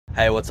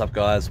Hey, what's up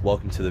guys?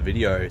 Welcome to the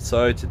video.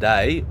 So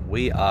today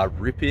we are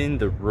ripping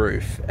the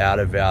roof out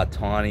of our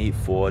tiny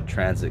Ford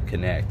Transit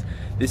Connect.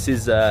 This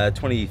is a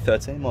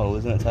 2013 model,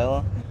 isn't it,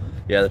 Taylor?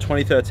 Yeah, the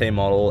 2013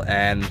 model,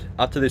 and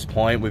up to this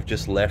point we've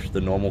just left the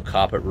normal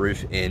carpet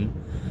roof in,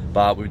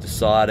 but we've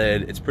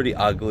decided it's pretty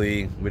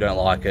ugly, we don't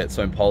like it,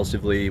 so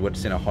impulsively we're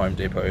just in a Home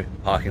Depot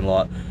parking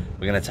lot.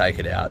 We're gonna take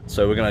it out.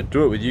 So we're gonna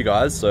do it with you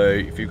guys. So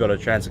if you've got a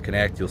Transit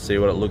Connect, you'll see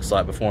what it looks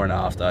like before and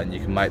after, and you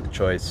can make the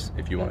choice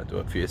if you want to do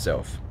it for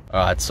yourself.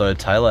 All right, so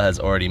Taylor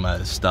has already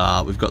made a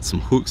start. We've got some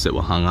hooks that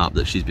were hung up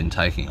that she's been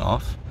taking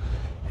off.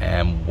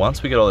 And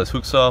once we get all those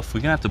hooks off,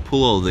 we're gonna have to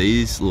pull all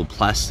these little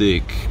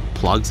plastic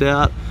plugs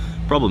out.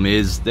 Problem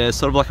is, they're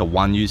sort of like a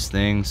one-use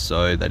thing,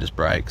 so they just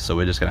break. So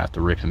we're just gonna have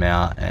to rip them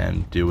out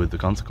and deal with the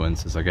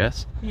consequences, I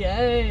guess.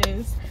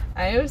 Yes,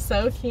 I am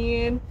so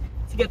keen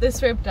to get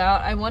this ripped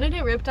out. I wanted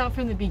it ripped out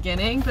from the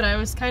beginning, but I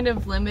was kind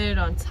of limited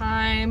on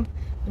time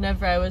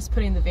whenever I was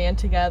putting the van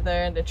together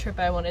and the trip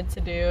I wanted to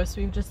do,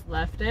 so we've just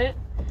left it.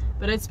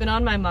 But it's been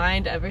on my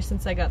mind ever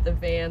since I got the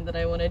van that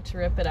I wanted to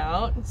rip it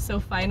out. So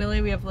finally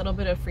we have a little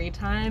bit of free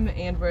time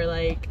and we're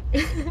like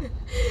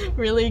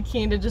really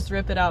keen to just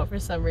rip it out for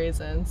some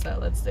reason, so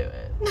let's do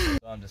it. So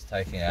I'm just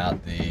taking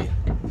out the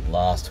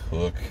last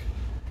hook.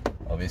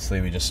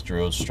 Obviously we just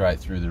drilled straight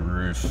through the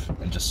roof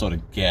and just sort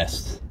of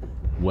guessed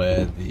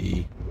where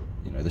the,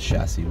 the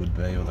chassis would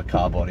be, or the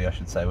car body I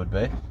should say would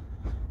be.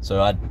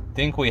 So I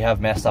think we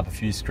have messed up a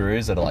few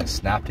screws that are like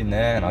snapped in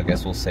there, and I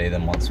guess we'll see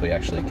them once we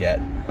actually get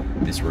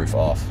this roof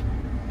off.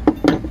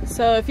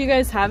 So if you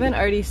guys haven't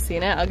already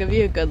seen it, I'll give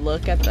you a good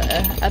look at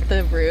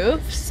the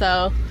roof.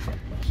 So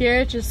here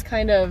it just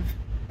kind of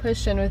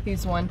pushed in with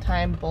these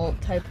one-time bolt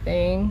type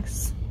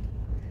things.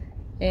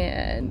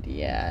 And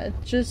yeah,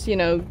 just,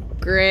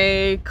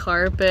 gray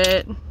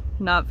carpet,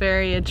 not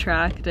very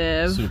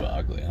attractive. Super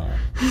ugly,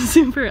 huh?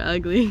 Super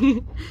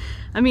ugly.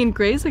 I mean,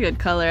 gray's a good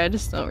color, I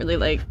just don't really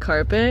like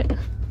carpet.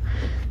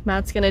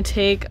 Matt's gonna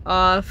take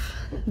off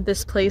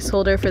this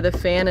placeholder for the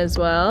fan as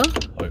well.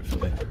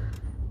 Hopefully.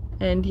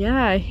 And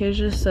yeah, here's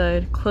just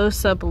a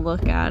close-up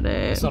look at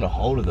it. It's not a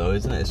holder though,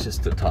 isn't it? It's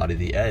just to tidy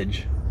the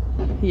edge.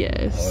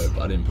 Yes.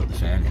 Oh, I didn't put the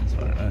fan in, so I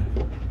don't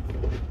know.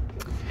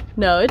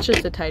 No, it's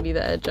just to tidy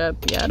the edge up.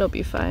 Yeah, it'll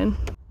be fine.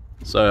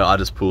 So I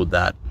just pulled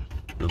that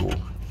little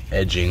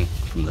edging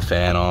from the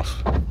fan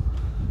off.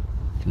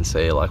 You can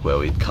see like where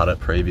we'd cut it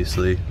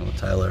previously, or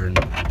Taylor and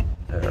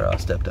her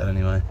stepdad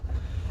anyway.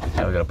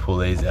 Now we're gonna pull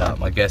these out.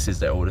 My guess is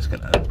they're all just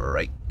gonna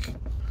break.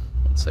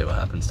 Let's see what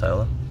happens,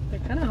 Taylor.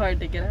 They're kind of hard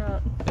to get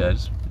out. Yeah,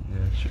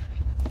 sure.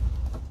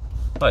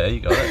 Oh yeah,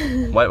 you got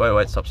it.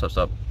 Wait,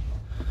 stop.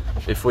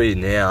 If we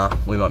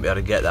might be able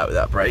to get that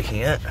without breaking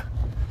it.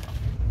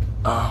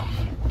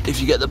 If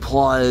you get the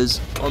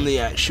pliers on the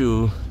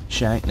actual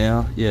shank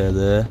now, yeah,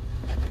 there.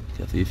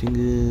 Careful your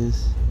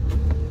fingers.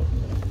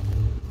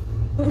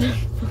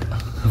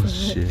 Oh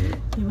shit.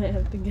 You might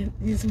have to get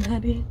these,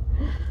 Maddie.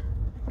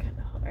 Kind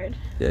of hard.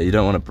 Yeah, you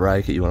don't want to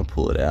break it, you want to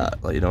pull it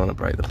out. Like, you don't want to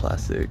break the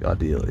plastic,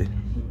 ideally.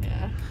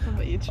 Yeah, how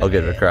about you try I'll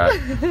give it a crack.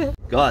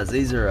 Guys,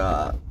 these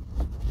are,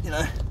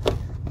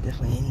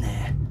 definitely in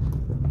there.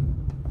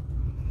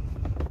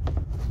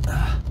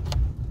 I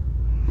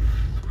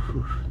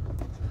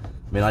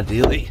mean,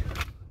 ideally.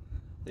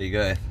 There you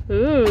go.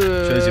 Ooh.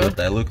 Shows you what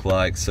they look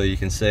like, so you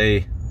can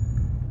see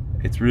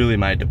it's really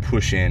made to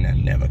push in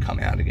and never come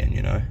out again,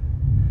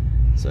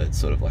 So it's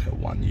sort of like a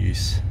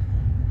one-use.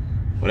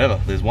 Whatever,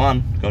 there's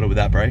one. Got it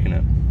without breaking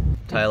it.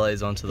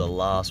 Taylor's onto the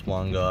last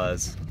one,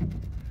 guys.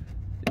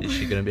 Is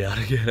she gonna be able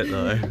to get it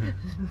though?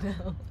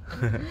 No.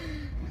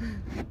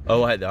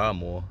 Oh wait, there are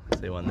more. I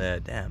see one there.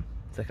 Damn,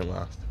 second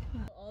last.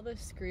 All the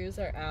screws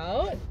are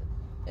out,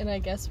 and I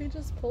guess we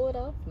just pull it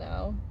off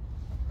now.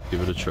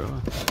 Give it a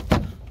try.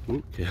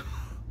 Ooh, okay.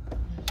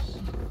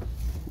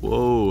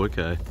 Whoa,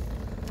 okay.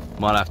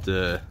 Might have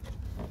to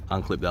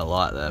unclip that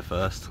light there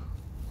first.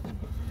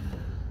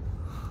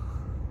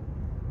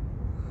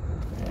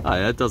 Oh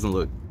yeah, it doesn't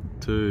look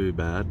too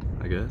bad,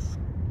 I guess.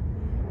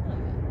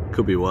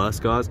 Could be worse,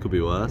 guys, could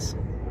be worse.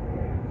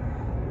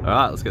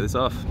 Alright, let's get this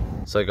off.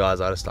 So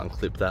guys, I just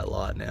unclipped that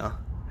light now,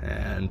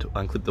 and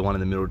unclipped the one in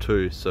the middle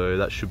too, so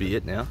that should be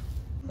it now.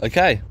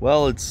 Okay,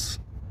 well, it's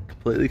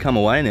completely come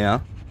away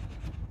now.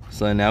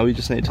 So now we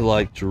just need to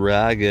like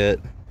drag it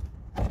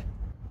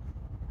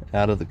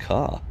out of the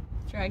car.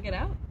 Drag it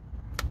out.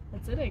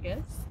 That's it, I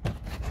guess.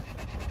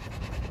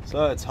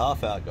 So it's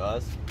half out,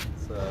 guys.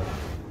 So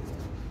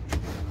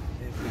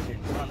if we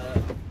can kind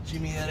of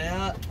jimmy it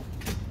out.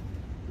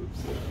 Oops.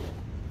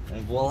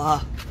 And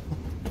voila.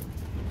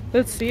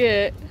 Let's see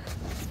it.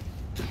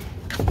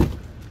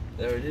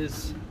 There it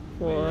is.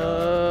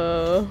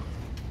 Whoa.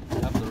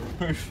 We have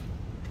the roof.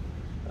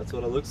 That's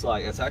what it looks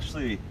like. It's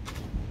actually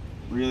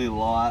really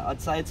light. I'd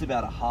say it's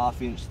about a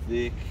 ½ inch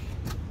thick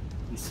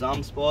in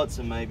some spots,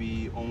 and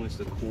maybe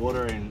almost a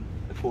quarter in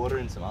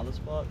some other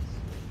spots.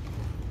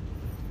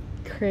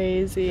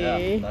 Crazy.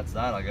 Yeah, that's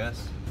that, I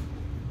guess.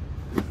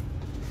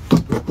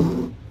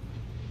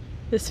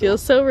 This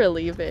feels so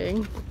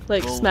relieving.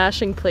 Like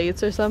smashing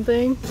plates or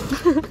something.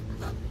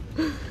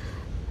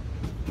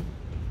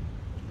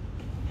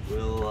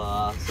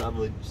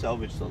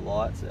 salvage the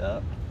lights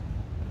out.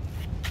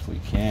 If we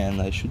can,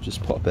 they should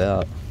just pop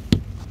out.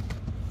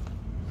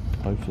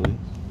 Hopefully.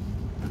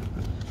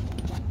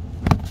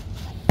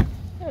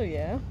 Oh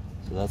yeah.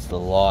 So that's the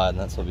light, and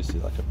that's obviously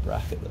like a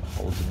bracket that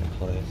holds it in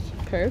place.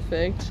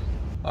 Perfect.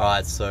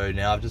 Alright, so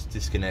now I've just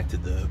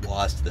disconnected the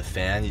wires to the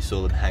fan. You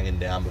saw them hanging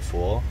down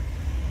before.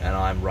 And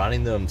I'm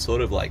running them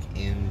sort of like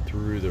in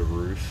through the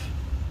roof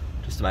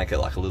just to make it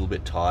like a little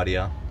bit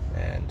tidier.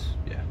 And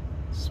yeah,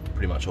 it's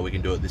pretty much all we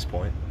can do at this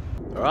point.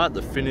 Alright,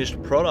 the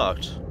finished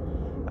product.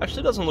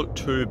 Actually doesn't look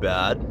too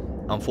bad.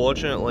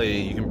 Unfortunately,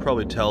 you can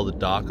probably tell the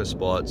darker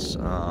spots.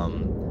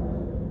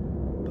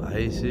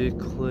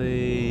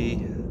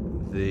 Basically,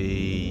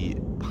 the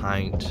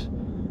paint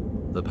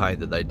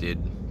that they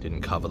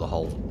didn't cover the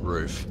whole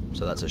roof,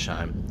 so that's a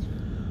shame.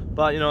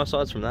 But you know,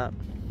 aside from that,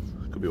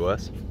 could be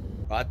worse.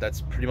 Right,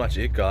 that's pretty much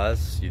it,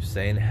 guys. You've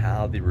seen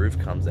how the roof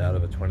comes out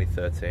of a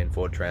 2013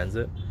 Ford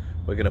Transit.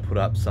 We're gonna put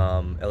up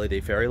some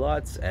LED fairy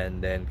lights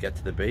and then get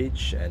to the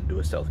beach and do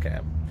a stealth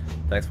cam.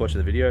 Thanks for watching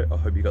the video. I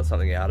hope you got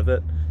something out of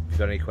it. If you've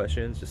got any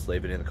questions, just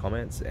leave it in the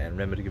comments and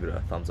remember to give it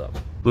a thumbs up. A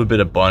little bit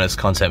of bonus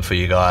content for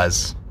you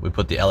guys. We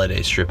put the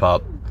LED strip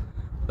up.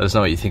 Let us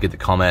know what you think in the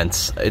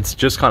comments. It's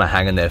just kind of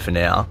hanging there for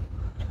now,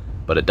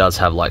 but it does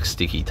have like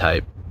sticky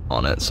tape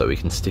on it so we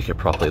can stick it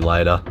properly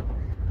later.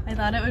 I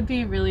thought it would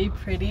be really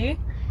pretty.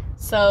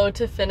 So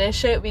to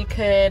finish it, we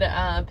could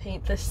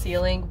paint the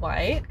ceiling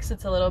white because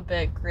it's a little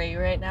bit gray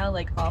right now,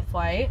 like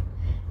off-white.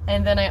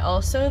 And then I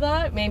also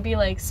thought maybe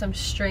like some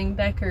string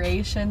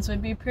decorations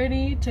would be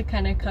pretty to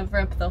kind of cover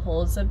up the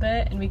holes a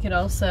bit. And we could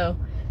also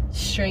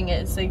string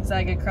it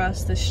zigzag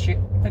across the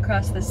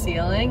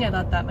ceiling. I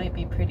thought that might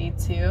be pretty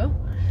too.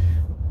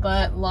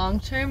 But long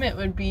term, it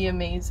would be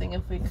amazing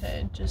if we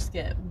could just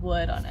get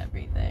wood on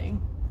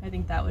everything. I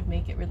think that would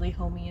make it really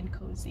homey and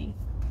cozy.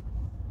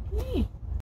 Yee.